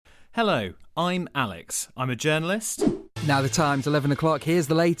Hello, I'm Alex. I'm a journalist. Now the time's 11 o'clock. Here's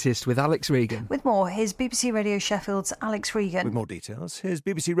the latest with Alex Regan. With more, here's BBC Radio Sheffield's Alex Regan. With more details, here's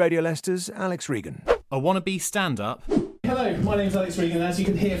BBC Radio Leicester's Alex Regan. A wannabe stand-up. Hello, my name's Alex Regan. As you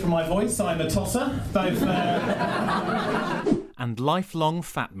can hear from my voice, I'm a tosser. Both. And lifelong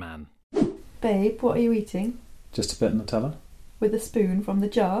fat man. Babe, what are you eating? Just a bit of Nutella. With a spoon from the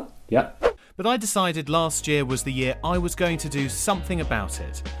jar? Yep. But I decided last year was the year I was going to do something about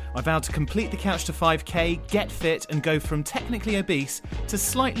it. I vowed to complete the Couch to 5K, get fit and go from technically obese to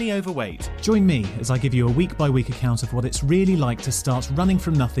slightly overweight. Join me as I give you a week-by-week account of what it's really like to start running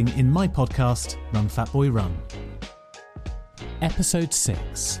from nothing in my podcast, Run Fat Boy Run. Episode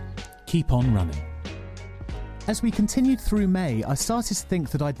 6. Keep on running. As we continued through May, I started to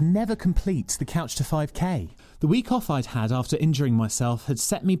think that I'd never complete the Couch to 5K. The week off I'd had after injuring myself had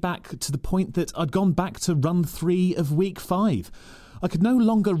set me back to the point that I'd gone back to run 3 of week 5. I could no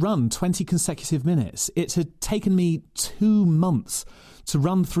longer run 20 consecutive minutes. It had taken me 2 months to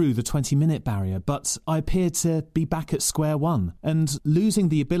run through the 20-minute barrier, but I appeared to be back at square one. And losing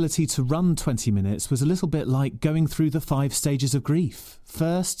the ability to run 20 minutes was a little bit like going through the 5 stages of grief.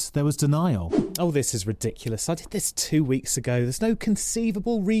 First, there was denial. Oh, this is ridiculous. I did this 2 weeks ago. There's no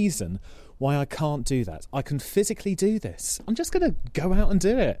conceivable reason why I can't do that. I can physically do this. I'm just going to go out and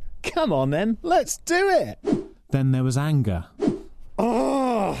do it. Come on then, let's do it. Then there was anger.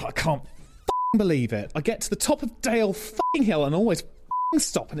 Oh, I can't believe it. I get to the top of Dale Hill and always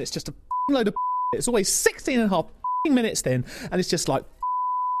stop and it's just a load of It's always 16 and a half minutes then and it's just like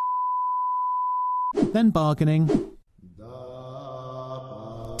Then bargaining.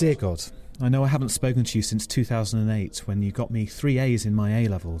 Dear God, I know I haven't spoken to you since 2008 when you got me 3 A's in my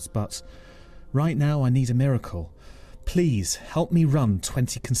A-levels, but right now I need a miracle. Please help me run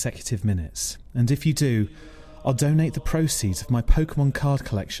 20 consecutive minutes. And if you do, I'll donate the proceeds of my Pokemon card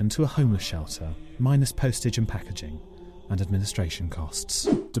collection to a homeless shelter, minus postage and packaging, and administration costs.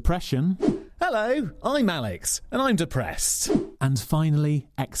 Depression. Hello, I'm Alex, and I'm depressed. And finally,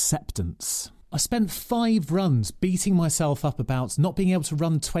 acceptance. I spent 5 runs beating myself up about not being able to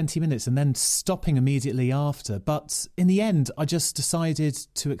run 20 minutes and then stopping immediately after, but in the end I just decided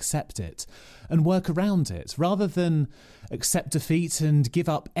to accept it and work around it. Rather than accept defeat and give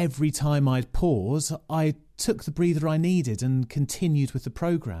up every time I'd pause, I took the breather I needed and continued with the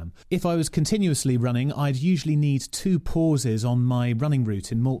programme. If I was continuously running, I'd usually need 2 pauses on my running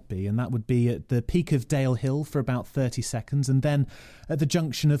route in Maltby, and that would be at the peak of Dale Hill for about 30 seconds and then at the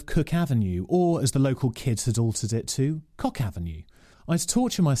junction of Cook Avenue, or as the local kids had altered it to, Cock Avenue. I'd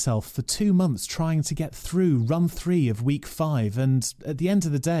torture myself for 2 months trying to get through run 3 of week 5, and at the end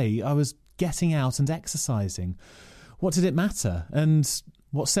of the day I was getting out and exercising. What did it matter? And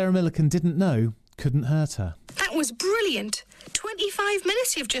what Sarah Millican didn't know couldn't hurt her. That was brilliant. 25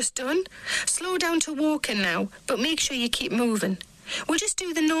 minutes you've just done. Slow down to walking now, but make sure you keep moving. We'll just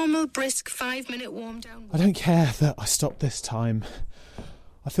do the normal brisk 5-minute warm down. I don't care that I stopped this time.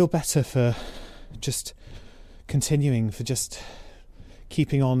 I feel better for just continuing, for just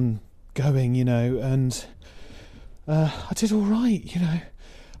keeping on going, you know, and I did all right, you know.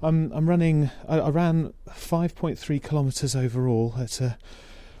 I'm running, I ran 5.3 kilometres overall at a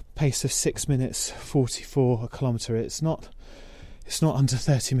pace of 6 minutes 44 a kilometre. It's not under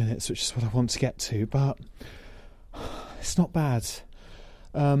 30 minutes, which is what I want to get to, but it's not bad.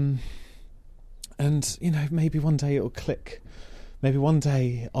 And you know, maybe one day it'll click. Maybe one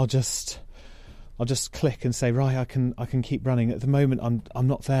day I'll just click and say, right, I can keep running. At the moment I'm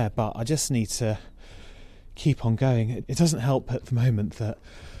not there, but I just need to keep on going. It doesn't help at the moment that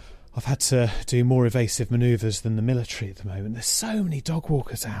I've had to do more evasive manoeuvres than the military at the moment. There's so many dog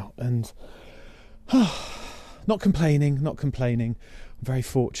walkers out, and not complaining. I'm very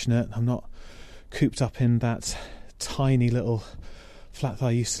fortunate. I'm not cooped up in that tiny little flat that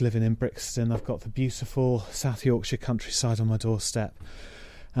I used to live in Brixton. I've got the beautiful South Yorkshire countryside on my doorstep,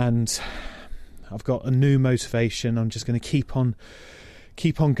 and I've got a new motivation. I'm just going to keep on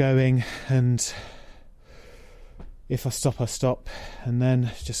going, and if I stop, I stop, and then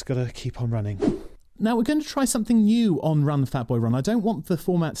just got to keep on running. Now we're going to try something new on Run Fat Boy Run. I don't want the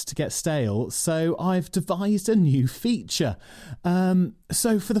format to get stale, so I've devised a new feature.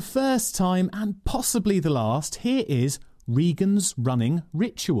 So for the first time, and possibly the last, here is Regan's Running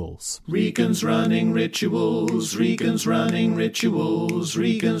Rituals. Regan's Running Rituals, Regan's Running Rituals,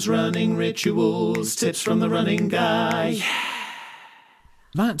 Regan's Running Rituals, tips from the running guy.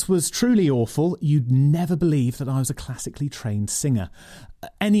 That was truly awful. You'd never believe that I was a classically trained singer.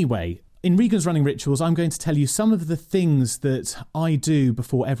 Anyway, In Regan's Running Rituals, I'm going to tell you some of the things that I do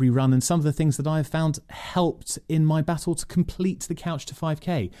before every run and some of the things that I have found helped in my battle to complete the Couch to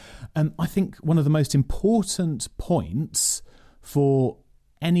 5K. I think one of the most important points for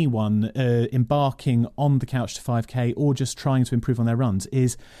anyone embarking on the Couch to 5K or just trying to improve on their runs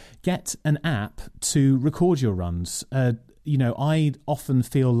is get an app to record your runs. I often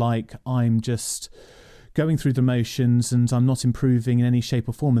feel like I'm just going through the motions and I'm not improving in any shape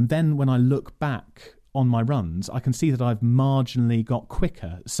or form. And then when I look back on my runs, I can see that I've marginally got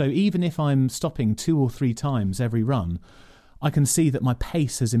quicker. So even if I'm stopping 2 or 3 times every run, I can see that my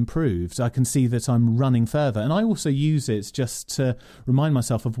pace has improved. I can see that I'm running further. And I also use it just to remind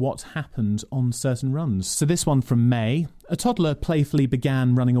myself of what happened on certain runs. So this one from May. A toddler playfully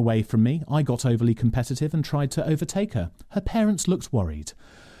began running away from me. I got overly competitive and tried to overtake her. Her parents looked worried.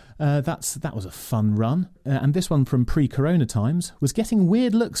 That was a fun run. And this one from pre-corona times was getting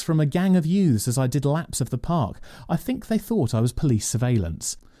weird looks from a gang of youths as I did laps of the park. I think they thought I was police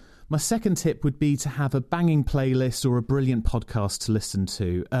surveillance. My second tip would be to have a banging playlist or a brilliant podcast to listen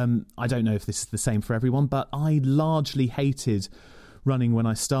to. I don't know if this is the same for everyone, but I largely hated running when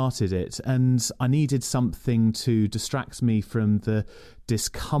I started it, and I needed something to distract me from the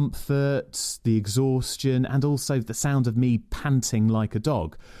discomfort, the exhaustion, and also the sound of me panting like a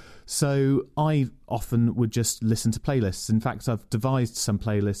dog. So I often would just listen to playlists. In fact, I've devised some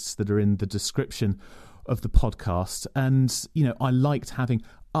playlists that are in the description of the podcast, and I liked having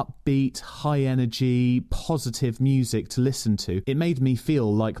upbeat, high energy, positive music to listen to. It made me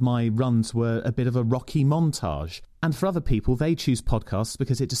feel like my runs were a bit of a Rocky montage. And for other people, they choose podcasts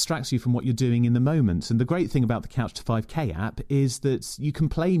because it distracts you from what you're doing in the moment. And the great thing about the Couch to 5K app is that you can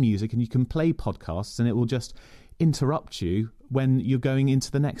play music and you can play podcasts and it will just interrupt you when you're going into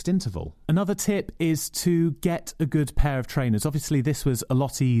the next interval. Another tip is to get a good pair of trainers. Obviously, this was a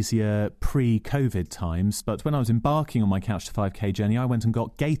lot easier pre-COVID times, but when I was embarking on my Couch to 5K journey, I went and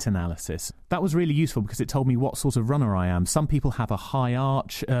got gait analysis. That was really useful because it told me what sort of runner I am. Some people have a high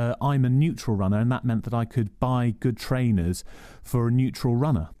arch. I'm a neutral runner, and that meant that I could buy good trainers for a neutral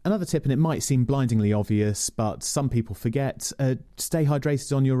runner. Another tip, and it might seem blindingly obvious, but some people forget, stay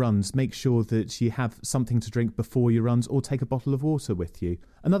hydrated on your runs. Make sure that you have something to drink before your runs or take a bottle of water with you.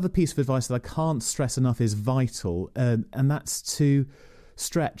 Another piece of advice that I can't stress enough is vital, and that's to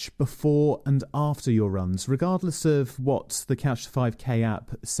stretch before and after your runs, regardless of what the Couch to 5K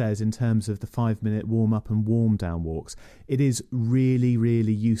app says in terms of the 5-minute warm-up and warm-down walks. It is really,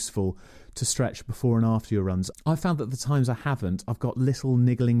 really useful to stretch before and after your runs. I found that the times I haven't, I've got little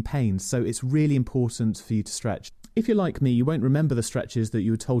niggling pains, so it's really important for you to stretch. If you're like me, you won't remember the stretches that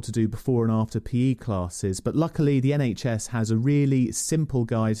you were told to do before and after PE classes, but luckily the NHS has a really simple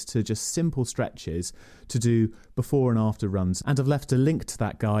guide to just simple stretches to do before and after runs, and I've left a link to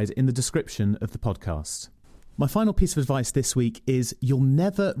that guide in the description of the podcast. My final piece of advice this week is you'll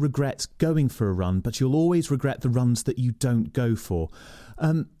never regret going for a run, but you'll always regret the runs that you don't go for.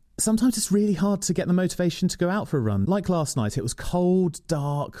 Sometimes it's really hard to get the motivation to go out for a run. Like last night, it was cold,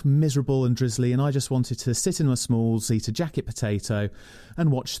 dark, miserable and drizzly, and I just wanted to sit in my smalls, eat a jacket potato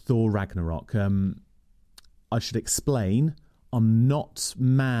and watch Thor Ragnarok. I should explain, I'm not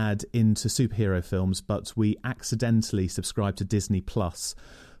mad into superhero films, but we accidentally subscribed to Disney Plus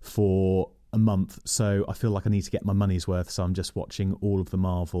for a month, so I feel like I need to get my money's worth, so I'm just watching all of the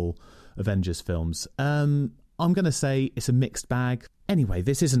Marvel Avengers films. I'm going to say it's a mixed bag. Anyway,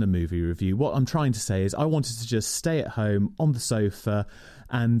 this isn't a movie review. What I'm trying to say is I wanted to just stay at home on the sofa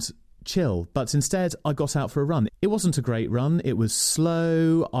and chill, but instead I got out for a run. It wasn't a great run. It was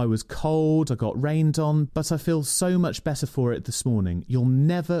slow, I was cold, I got rained on, but I feel so much better for it this morning. You'll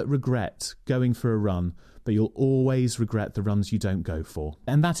never regret going for a run, but you'll always regret the runs you don't go for.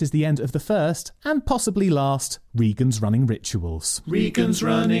 And that is the end of the first, and possibly last, Regan's Running Rituals. Regan's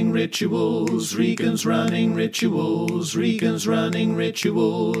Running Rituals, Regan's Running Rituals, Regan's Running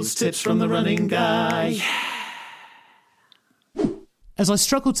Rituals, tips from the running guy. As I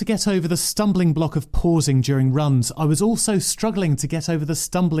struggled to get over the stumbling block of pausing during runs, I was also struggling to get over the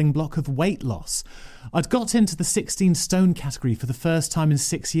stumbling block of weight loss. I'd got into the 16 stone category for the first time in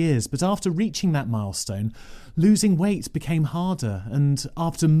 6 years, but after reaching that milestone, losing weight became harder, and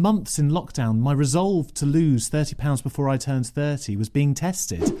after months in lockdown, my resolve to lose 30 pounds before I turned 30 was being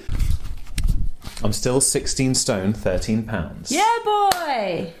tested. I'm still 16 stone, 13 pounds. Yeah,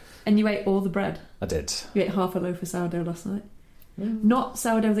 boy! And you ate all the bread. I did. You ate half a loaf of sourdough last night. Not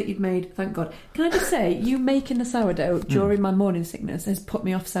sourdough that you'd made, thank God. Can I just say, you making the sourdough during my morning sickness has put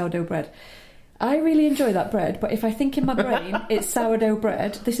me off sourdough bread. I really enjoy that bread, but if I think in my brain it's sourdough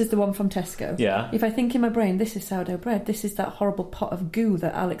bread, this is the one from Tesco. Yeah. If I think in my brain this is sourdough bread, this is that horrible pot of goo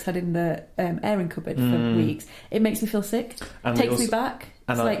that Alex had in the airing cupboard for weeks, it makes me feel sick. And takes me back.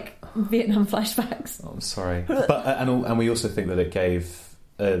 It's like Vietnam flashbacks. Oh, I'm sorry. But and we also think that it gave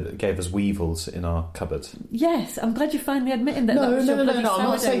us weevils in our cupboard. Yes, I'm glad you're finally admitting that. No. I'm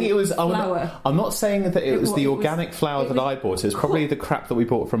not saying it was flour. I'm not saying that it was the organic flour that I bought. It was probably the crap that we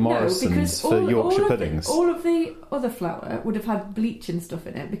bought from Morrison's for Yorkshire puddings. All of the other flour would have had bleach and stuff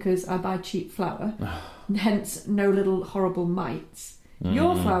in it because I buy cheap flour, hence no little horrible mites.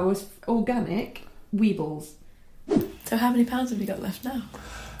 Your flour was organic weevils. So how many pounds have you got left now?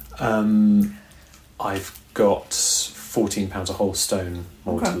 I've got £14 a whole stone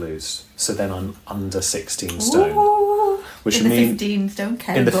more to lose. So then I'm under 16 stone. Ooh, which in would the mean 15 stone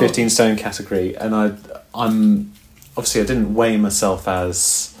category. In the 15 stone category. And I'm obviously I didn't weigh myself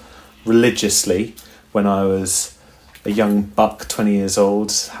as religiously when I was a young buck, 20 years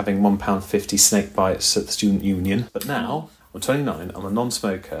old, having £1.50 snake bites at the student union. But now I'm 29, I'm a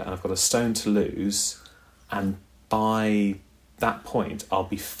non-smoker, and I've got a stone to lose, and by that point I'll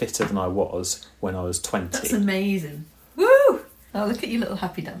be fitter than I was when I was 20. That's amazing. Woo! Oh, look at your little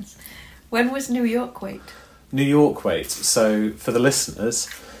happy dance. When was New York weight? New York weight. So for the listeners,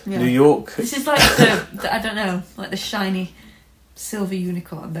 New York... This is like the I don't know, like the shiny silver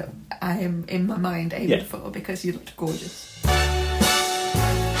unicorn that I am in my mind aiming for because you looked gorgeous.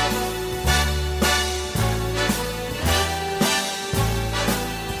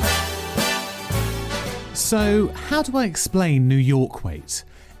 So, how do I explain New York weight?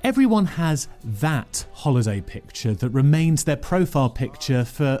 Everyone has that holiday picture that remains their profile picture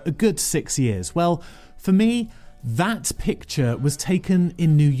for a good 6 years. Well, for me, that picture was taken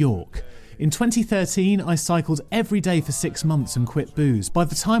in New York. In 2013, I cycled every day for 6 months and quit booze. By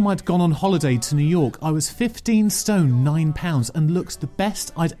the time I'd gone on holiday to New York, I was 15 stone 9 pounds and looked the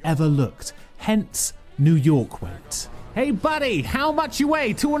best I'd ever looked. Hence, New York weight. Hey, buddy, how much you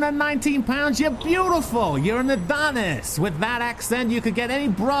weigh? 219 pounds? You're beautiful. You're an Adonis. With that accent, you could get any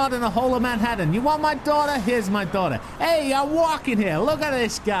broad in the whole of Manhattan. You want my daughter? Here's my daughter. Hey, I'm walking here. Look at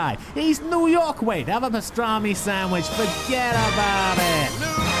this guy. He's New York weight. Have a pastrami sandwich. Forget about it.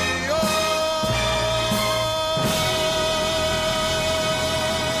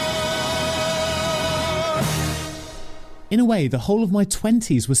 In a way, the whole of my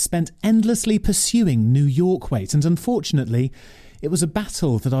 20s was spent endlessly pursuing New York weight, and unfortunately, it was a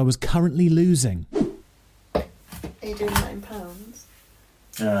battle that I was currently losing. Are you doing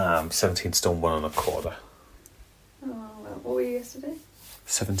 £9? 17 stone 1 1/4. Oh, well, what were you yesterday?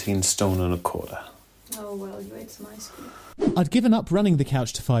 17 stone 1 1/4. Oh, well, you ate some ice cream. I'd given up running the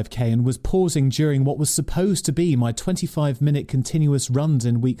Couch to 5k and was pausing during what was supposed to be my 25-minute continuous runs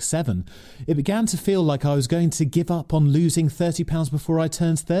in week 7. It began to feel like I was going to give up on losing £30 before I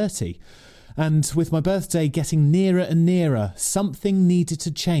turned 30. And with my birthday getting nearer and nearer, something needed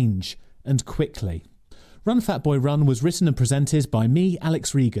to change, and quickly. Run Fat Boy Run was written and presented by me,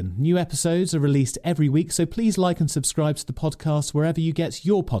 Alex Regan. New episodes are released every week, so please like and subscribe to the podcast wherever you get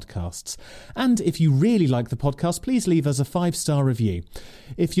your podcasts. And if you really like the podcast, please leave us a 5-star review.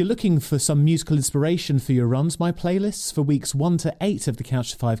 If you're looking for some musical inspiration for your runs, my playlists for weeks 1 to 8 of the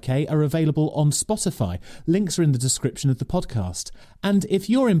Couch to 5k are available on Spotify. Links are in the description of the podcast. And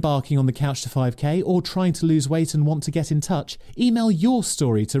if you're embarking on the Couch to 5k or trying to lose weight and want to get in touch, email your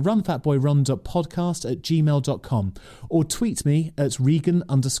story to runfatboyrun.podcast@gmail.com or tweet me at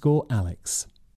Regan_Alex.